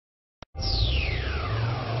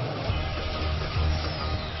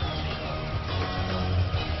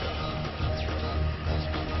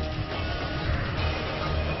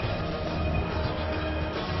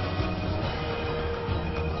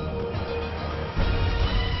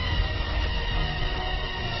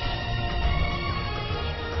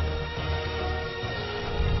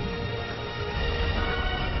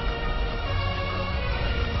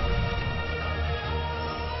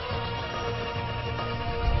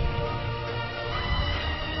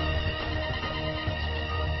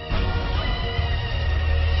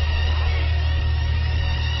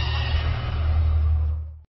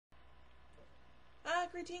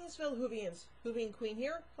Greetings, fellow Whovians. Whovian Queen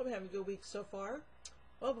here. Hope you're having a good week so far.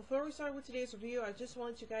 Well, before we start with today's review, I just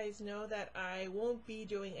want you guys to know that I won't be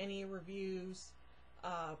doing any reviews.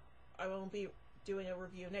 I won't be doing a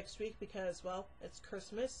review next week because, well, it's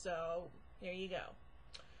Christmas, so there you go.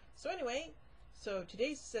 So anyway,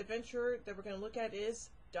 today's adventure that we're going to look at is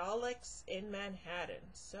Daleks in Manhattan.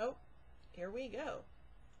 So, here we go.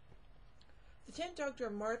 The 10th Doctor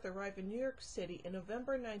and Martha arrive in New York City in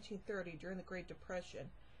November 1930 during the Great Depression,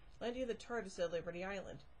 landing in the TARDIS at Liberty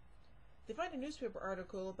Island. They find a newspaper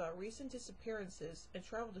article about recent disappearances and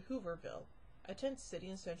travel to Hooverville, a tent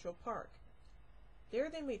city in Central Park. There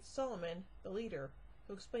they meet Solomon, the leader,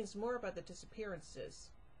 who explains more about the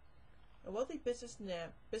disappearances. A wealthy businessman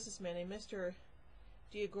named Mr.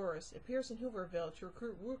 Diagoras appears in Hooverville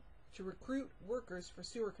to recruit workers for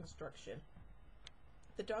sewer construction.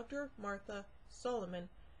 The Doctor, Martha, Solomon,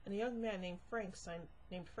 and a young man named Frank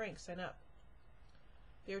sign up.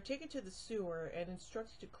 They are taken to the sewer and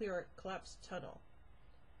instructed to clear a collapsed tunnel.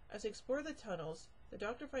 As they explore the tunnels, the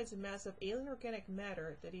Doctor finds a mass of alien organic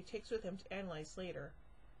matter that he takes with him to analyze later.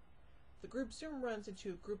 The group soon runs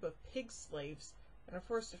into a group of pig slaves and are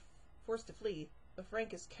forced to flee, but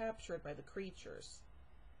Frank is captured by the creatures.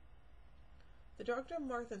 The Doctor,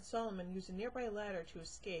 Martha, and Solomon use a nearby ladder to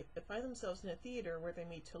escape and find themselves in a theater where they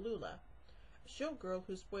meet Tallulah, a showgirl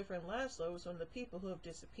whose boyfriend Laszlo is one of the people who have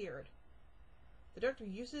disappeared. The Doctor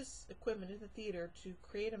uses equipment in the theater to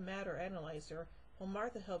create a matter analyzer, while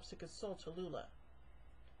Martha helps to console Tallulah.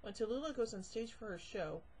 When Tallulah goes on stage for her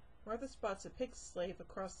show, Martha spots a pig slave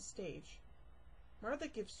across the stage. Martha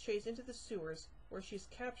gives chase into the sewers, where she is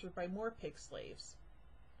captured by more pig slaves.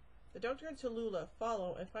 The Doctor and Tallulah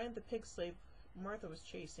follow and find the pig slave Martha was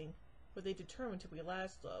chasing, but they determine to be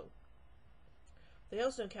Laszlo. They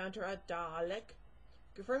also encounter a Dalek,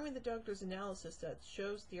 confirming the Doctor's analysis that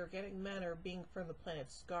shows the organic matter being from the planet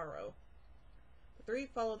Skaro. The three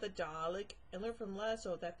follow the Dalek and learn from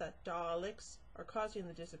Laszlo that the Daleks are causing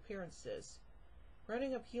the disappearances,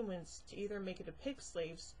 rounding up humans to either make into pig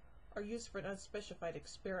slaves or use for an unspecified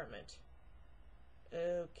experiment.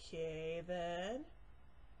 Okay, then.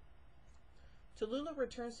 Tallulah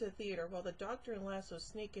returns to the theater while the Doctor and Laszlo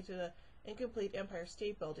sneak into the incomplete Empire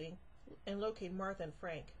State Building and locate Martha and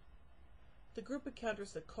Frank. The group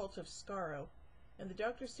encounters the cult of Skaro, and the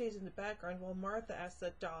Doctor stays in the background while Martha asks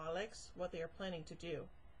the Daleks what they are planning to do.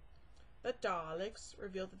 The Daleks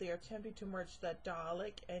reveal that they are attempting to merge the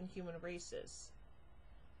Dalek and human races.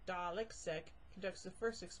 Dalek Sec conducts the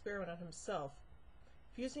first experiment on himself,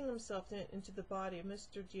 fusing himself into the body of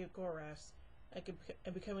Mr. Diagoras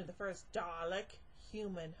and becoming the first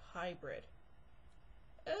Dalek-human hybrid.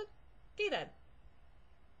 Okay then.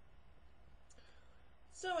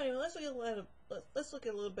 So anyway, let's look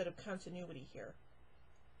at a little bit of continuity here.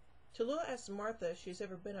 Tallulah asks Martha if she's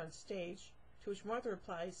ever been on stage, to which Martha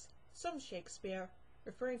replies, "Some Shakespeare,"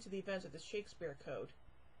 referring to the events of the Shakespeare Code.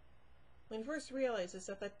 When he first realizes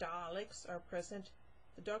that the Daleks are present,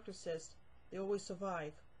 the Doctor says, "They always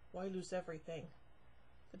survive. Why lose everything?"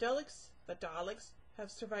 The Daleks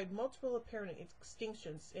have survived multiple apparent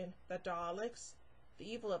extinctions in The Daleks, The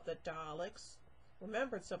Evil of the Daleks,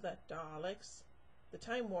 Remembrance of the Daleks, The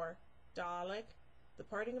Time War, Dalek, The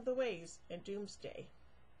Parting of the Ways, and Doomsday.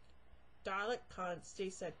 Dalek Khan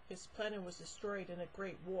states that his planet was destroyed in a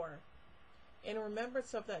great war. In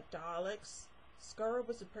Remembrance of the Daleks, Skaro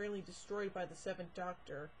was apparently destroyed by the 7th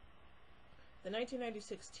Doctor. The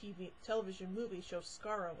 1996 television movie shows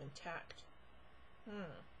Skaro intact.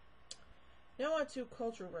 Now on to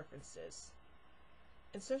cultural references.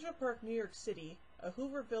 In Central Park, New York City, a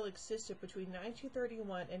Hooverville existed between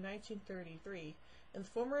 1931 and 1933 in the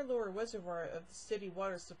former lower reservoir of the city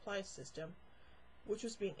water supply system, which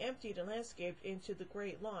was being emptied and landscaped into the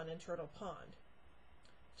Great Lawn and Turtle Pond.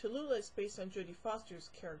 Tallulah is based on Jodie Foster's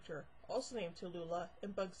character, also named Tallulah,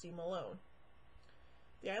 in Bugsy Malone.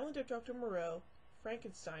 The Island of Dr. Moreau,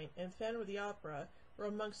 Frankenstein, and Phantom of the Opera were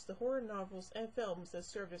amongst the horror novels and films that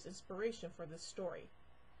served as inspiration for this story.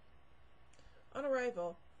 On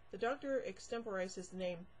arrival, the Doctor extemporizes the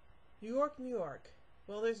name New York, New York.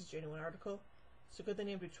 Well, there's a genuine article. So good they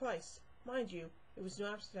named it twice. Mind you, it was New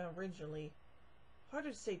Amsterdam originally.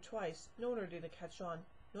 Harder to say twice, no wonder it didn't catch on.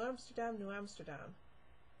 New Amsterdam, New Amsterdam.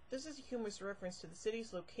 This is a humorous reference to the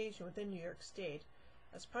city's location within New York State,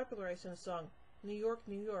 as popularized in the song New York,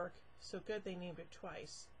 New York, so good they named it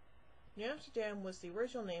twice. New Amsterdam was the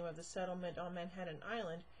original name of the settlement on Manhattan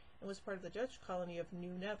Island and was part of the Dutch colony of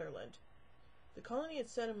New Netherland. The colony and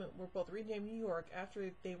settlement were both renamed New York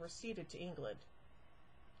after they were ceded to England.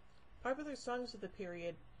 Popular songs of the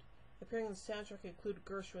period appearing in the soundtrack include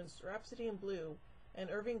Gershwin's Rhapsody in Blue and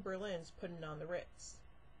Irving Berlin's Puttin' on the Ritz.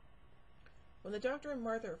 When the Doctor and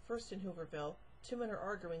Martha are first in Hooverville, two men are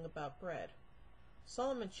arguing about bread.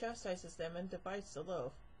 Solomon chastises them and divides the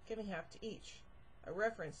loaf, giving half to each, a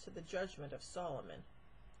reference to the judgment of Solomon.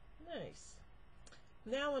 Nice.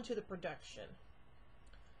 Now onto the production.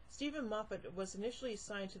 Stephen Moffat was initially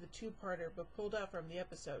assigned to the two-parter but pulled out from the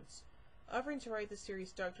episodes, offering to write the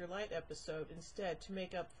series Dr. Light episode instead to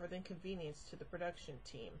make up for the inconvenience to the production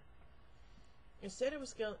team. Instead it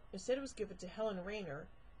was given to Helen Rayner,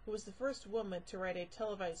 who was the first woman to write a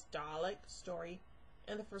televised Dalek story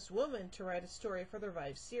and the first woman to write a story for the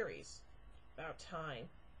revived series. About time.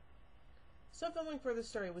 Some filming for the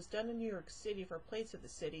story was done in New York City for plates of the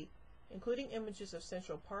city, including images of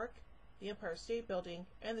Central Park, the Empire State Building,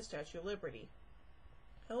 and the Statue of Liberty.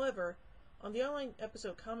 However, on the online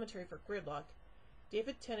episode commentary for Gridlock,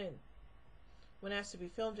 David Tennant, when asked to be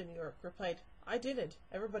filmed in New York, replied, "I didn't,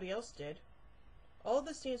 everybody else did." All of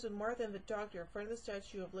the scenes with Martha and the Doctor in front of the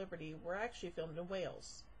Statue of Liberty were actually filmed in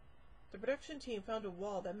Wales. The production team found a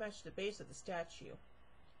wall that matched the base of the statue.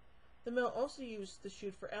 The mill also used the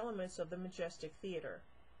shoot for elements of the Majestic Theatre.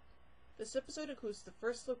 This episode includes the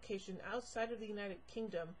first location outside of the United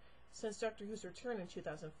Kingdom since Doctor Who's return in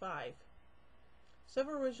 2005.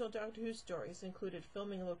 Several original Doctor Who stories included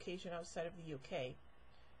filming a location outside of the UK.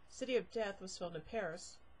 City of Death was filmed in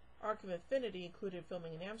Paris. Arc of Infinity included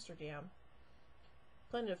filming in Amsterdam.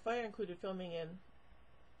 Planet of Fire included filming in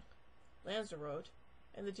Lanzarote,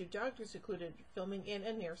 and The Two Doctors included filming in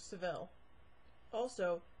and near Seville.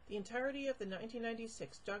 Also, the entirety of the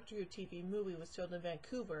 1996 Doctor Who TV movie was filmed in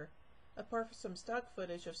Vancouver, apart from some stock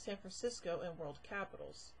footage of San Francisco and world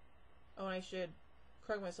capitals. Oh, and I should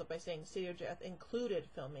correct myself by saying City of Death included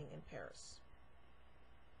filming in Paris.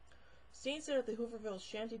 Scenes at the Hooverville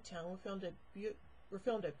shantytown were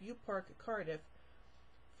filmed at Butte Park, Cardiff,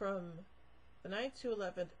 from the 9th to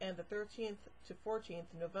 11th and the 13th to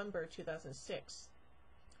 14th November 2006.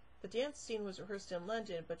 The dance scene was rehearsed in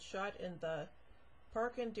London but shot in the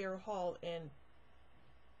Park and Dare Hall in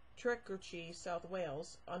Treorchy, South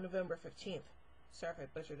Wales, on November 15th. Sorry if I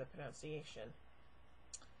butchered the pronunciation.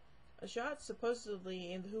 A shot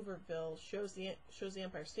supposedly in the Hooverville shows the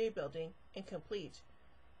Empire State Building, incomplete,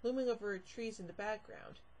 looming over trees in the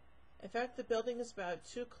background. In fact, the building is about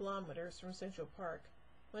 2 kilometers from Central Park,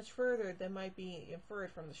 much further than might be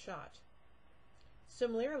inferred from the shot.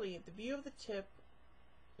 Similarly, the view of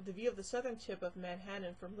the southern tip of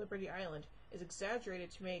Manhattan from Liberty Island is exaggerated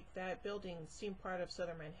to make that building seem part of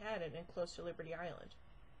southern Manhattan and close to Liberty Island.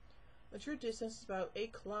 The true distance is about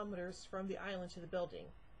 8 kilometers from the island to the building.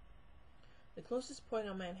 The closest point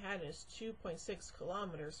on Manhattan is 2.6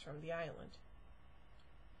 kilometers from the island.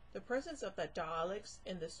 The presence of the Daleks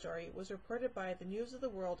in this story was reported by the News of the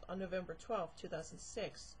World on November 12,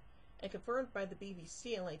 2006, and confirmed by the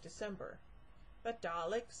BBC in late December. The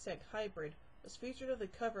Dalek-Seg hybrid was featured on the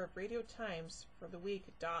cover of Radio Times for the week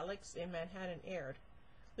Daleks in Manhattan aired,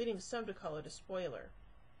 leading some to call it a spoiler.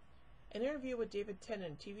 An interview with David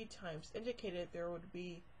Tennant in TV Times indicated there would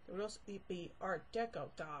also be Art Deco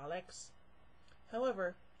Daleks.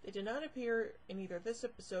 However, they did not appear in either this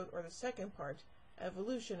episode or the second part,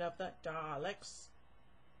 Evolution of the Daleks.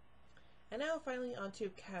 And now finally onto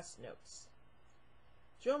cast notes.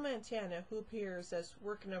 Joe Montana, who appears as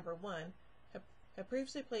Work Number 1, had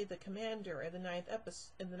previously played the commander in the ninth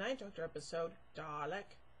Doctor episode,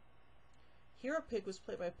 Dalek. Hero Pig was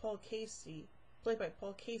played by Paul Casey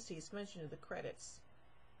as mentioned in the credits.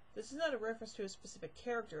 This is not a reference to a specific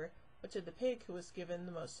character, but to the pig who was given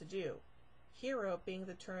the most to do. Hero being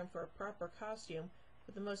the term for a proper costume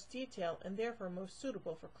with the most detail and therefore most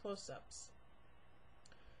suitable for close-ups.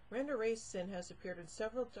 Randa Rayson has appeared in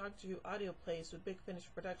several Doctor Who audio plays with Big Finish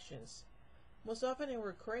Productions, most often in a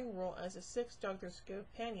recurring role as the Sixth Doctor's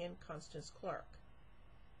companion, Constance Clark.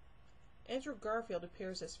 Andrew Garfield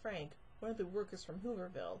appears as Frank, one of the workers from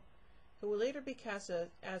Hooverville, who will later be cast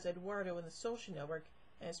as Eduardo in The Social Network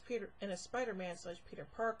and as Spider-Man / Peter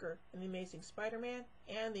Parker in The Amazing Spider-Man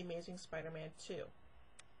and The Amazing Spider-Man 2.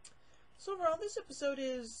 So overall, this episode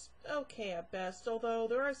is okay at best, although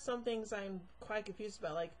there are some things I'm quite confused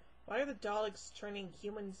about, like, why are the Daleks turning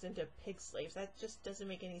humans into pig slaves? That just doesn't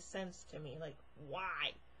make any sense to me. Like,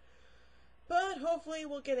 why? But hopefully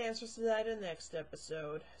we'll get answers to that in the next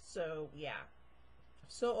episode. So, yeah.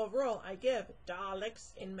 So overall, I give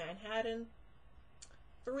Daleks in Manhattan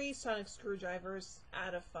 3 sonic screwdrivers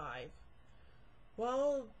out of 5.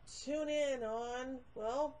 Well, tune in on,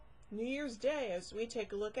 New Year's Day as we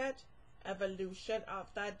take a look at Evolution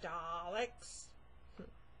of the Daleks.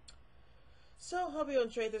 So, hope you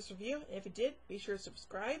enjoyed this review. If you did, be sure to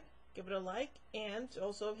subscribe, give it a like, and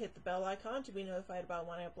also hit the bell icon to be notified about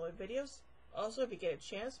when I upload videos. Also, if you get a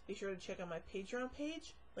chance, be sure to check out my Patreon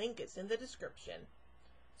page. Link is in the description.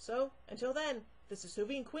 So, until then, this is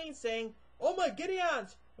Hoovy and Queen saying, "Oh my giddy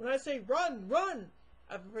aunt! When I say run, run!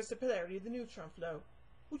 I reverse the polarity of the neutron flow.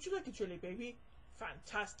 Would you like a jelly baby?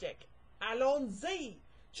 Fantastic! Allons-y!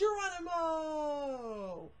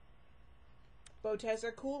 Geronimo!" Bow ties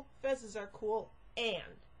are cool, fezzes are cool,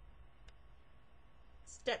 and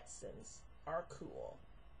Stetsons are cool.